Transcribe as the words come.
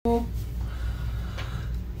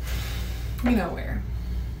You know where.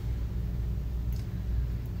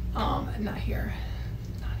 Not here.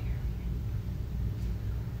 Not here.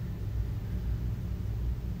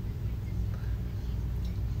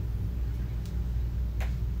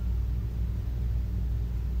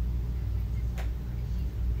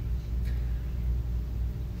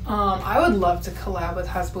 I would love to collab with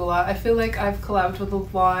Hasbullah. I feel like I've collabed with a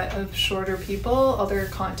lot of shorter people, other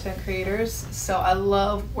content creators, so I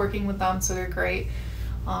love working with them, so they're great.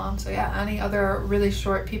 So yeah, any other really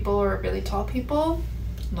short people or really tall people,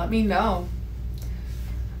 let me know.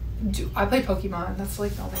 I play Pokemon. That's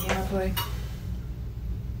like the only game I play.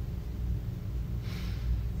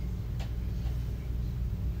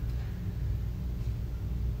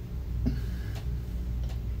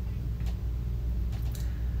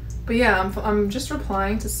 But yeah, I'm just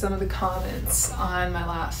replying to some of the comments on my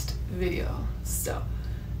last video, so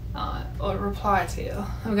I'll reply to you.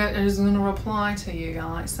 I'm just gonna reply to you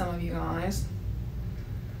guys, some of you guys.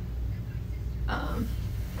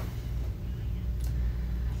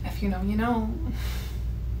 If you know, you know.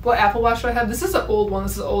 What Apple Watch do I have? This is an old one.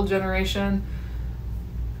 This is old generation.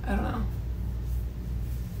 I don't know.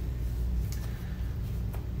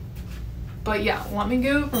 But yeah, let me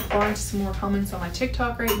go reply to some more comments on my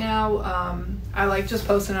TikTok right now. I like just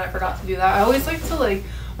posting and I forgot to do that. I always like to, like,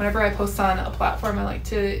 whenever I post on a platform, I like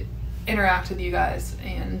to interact with you guys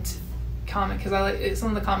and comment, because I like some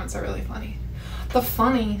of the comments are really funny. The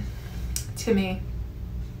funny to me.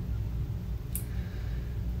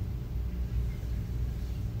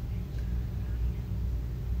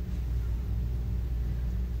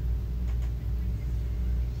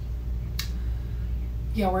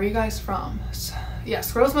 Yeah, where are you guys from? Yeah,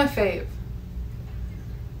 Squirrel's my fave.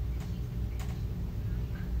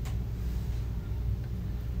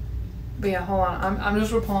 But yeah, hold on. I'm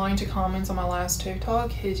just replying to comments on my last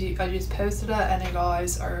TikTok. I just posted it and you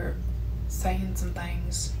guys are saying some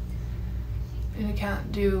things. And I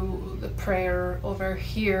can't do the prayer over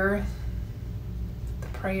here. The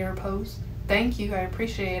prayer post. Thank you, I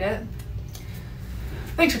appreciate it.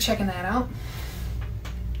 Thanks for checking that out.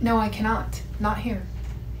 No, I cannot. Not here.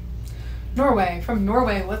 Norway, from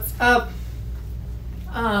Norway, what's up?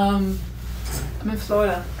 I'm in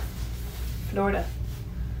Florida.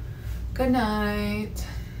 Good night.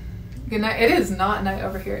 Good night. It is not night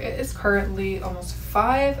over here. It is currently almost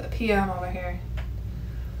 5 p.m. over here.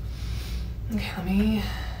 Okay, let me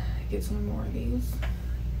get some more of these.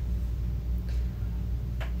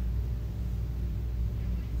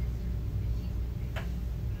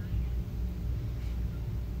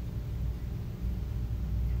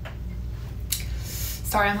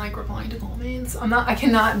 Sorry, I'm like replying to comments. I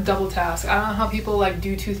cannot double task. I don't know how people like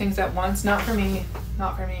do 2 things at once. Not for me.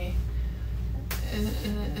 Not for me.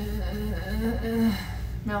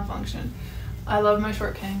 Malfunction. I love my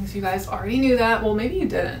short kings. You guys already knew that. Well, maybe you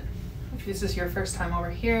didn't. If this is your first time over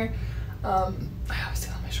here. I always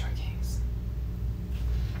do love my short kings.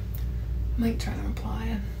 I'm like trying to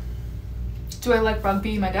reply. Do I like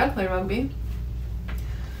rugby? My dad played rugby.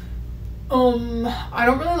 I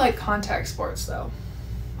don't really like contact sports though.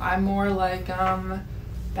 I'm more like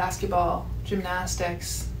basketball,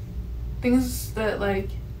 gymnastics, things that, like,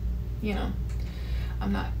 you know,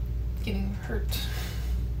 I'm not getting hurt.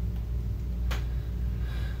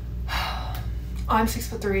 I'm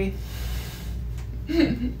 6'3".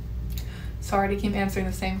 Sorry to keep answering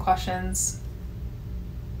the same questions.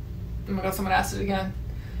 Oh my god, someone asked it again.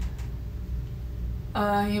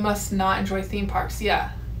 You must not enjoy theme parks.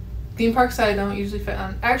 Yeah. Theme parks I don't usually fit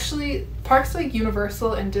on. Actually, parks like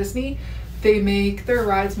Universal and Disney, they make their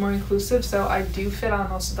rides more inclusive, so I do fit on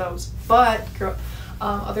most of those. But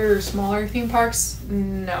other smaller theme parks,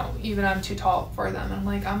 no. Even I'm too tall for them. I'm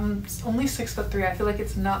like, I'm only 6'3". I feel like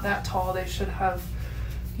it's not that tall. They should have,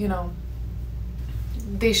 you know,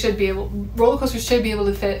 they should be able, roller coasters should be able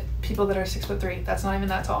to fit people that are 6'3". That's not even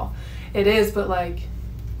that tall. It is, but like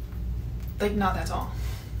not that tall.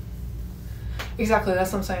 Exactly,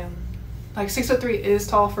 that's what I'm saying. Like 6'3" is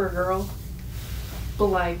tall for a girl, but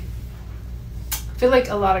like I feel like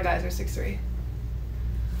a lot of guys are 6'3".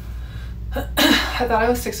 I thought I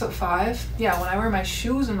was 6'5". Yeah, when I wear my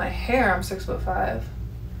shoes and my hair, I'm 6'5".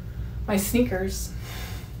 My sneakers,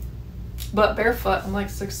 but barefoot, I'm like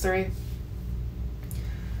 6'3".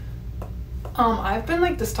 I've been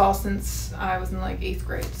like this tall since I was in like 8th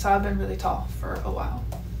grade, so I've been really tall for a while.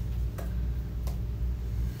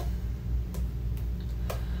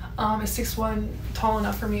 Is 6'1" tall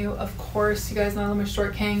enough for me? Of course, you guys know I'm a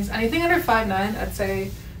short kings. Anything under 5'9", I'd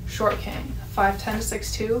say short king. 5'10" to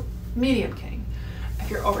 6'2", medium king.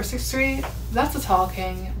 If you're over 6'3", that's a tall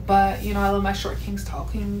king. But you know, I love my short kings, tall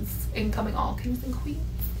kings, incoming all kings and queens.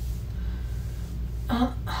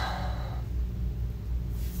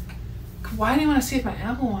 Why do you want to see if my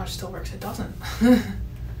Apple Watch still works? It doesn't.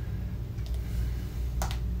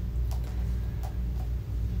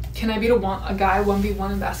 Can I beat a guy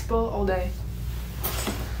 1v1 in basketball all day?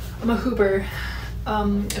 I'm a hooper.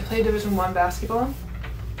 I play Division 1 basketball,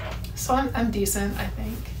 so I'm decent, I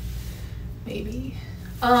think. Maybe.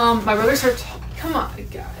 My brothers are come on,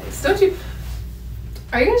 guys. Don't you...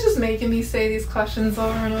 Are you guys just making me say these questions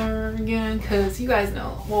over and over again? Because you guys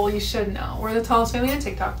know. Well, you should know. We're the tallest family on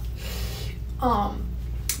TikTok.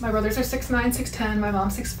 My brothers are 6'9", 6'10". My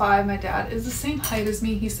mom's 6'5". My dad is the same height as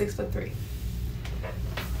me. He's 6'3".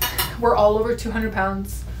 We're all over 200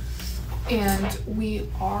 pounds. And we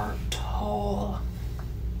are tall.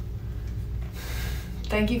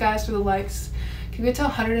 Thank you guys for the likes. Can we get to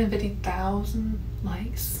 150,000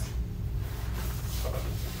 likes?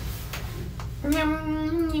 I'm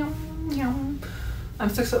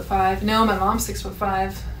 6'5". No, my mom's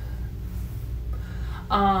 6'5".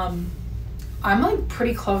 I'm like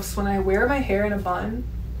pretty close when I wear my hair in a bun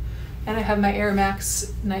and I have my Air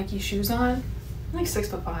Max Nike shoes on. I'm like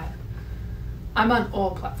 6'5". I'm on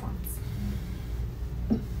all platforms.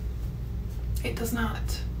 It does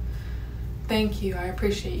not. Thank you. I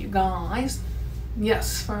appreciate you guys.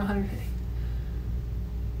 Yes, for 150.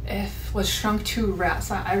 If was shrunk to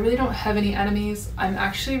rats. I really don't have any enemies. I'm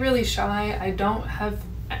actually really shy. I don't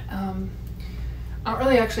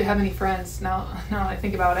really actually have any friends now that I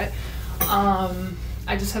think about it.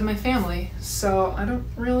 I just have my family, so I don't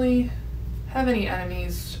really have any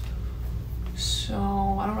enemies. So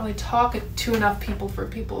I don't really talk to enough people for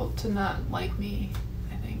people to not like me,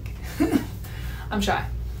 I think. I'm shy.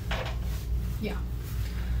 Yeah.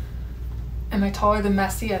 Am I taller than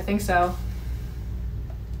Messi? I think so.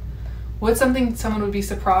 What's something someone would be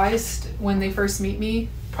surprised when they first meet me?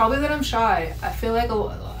 Probably that I'm shy. I feel like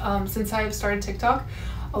since I've started TikTok,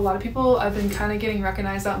 a lot of people, I've been kind of getting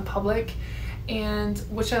recognized out in public, and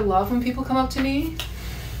which I love when people come up to me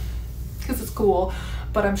because it's cool,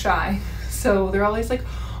 but I'm shy. So they're always like,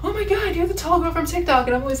 oh my God, you're the tall girl from TikTok.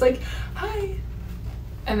 And I'm always like, hi.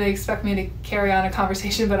 And they expect me to carry on a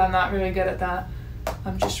conversation, but I'm not really good at that.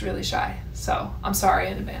 I'm just really shy. So I'm sorry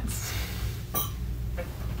in advance.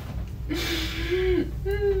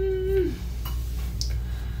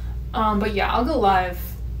 But yeah, I'll go live,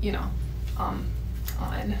 you know, on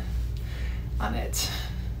it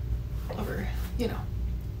over, you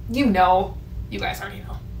guys already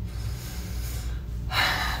know.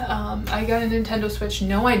 I got a Nintendo Switch.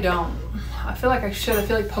 No, I don't. I feel like I should. I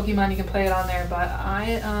feel like Pokemon, you can play it on there, but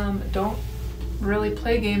I don't really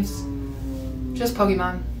play games. Just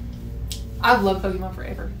Pokemon. I've loved Pokemon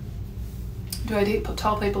forever. Do I date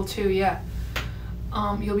tall people too? Yeah.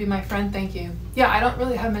 You'll be my friend. Thank you. Yeah, I don't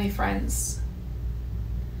really have many friends.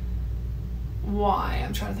 Why?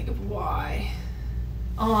 I'm trying to think of why.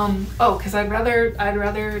 Oh, because I'd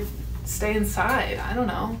rather stay inside. I don't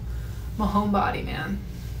know. I'm a homebody, man.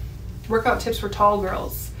 Workout tips for tall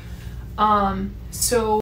girls. So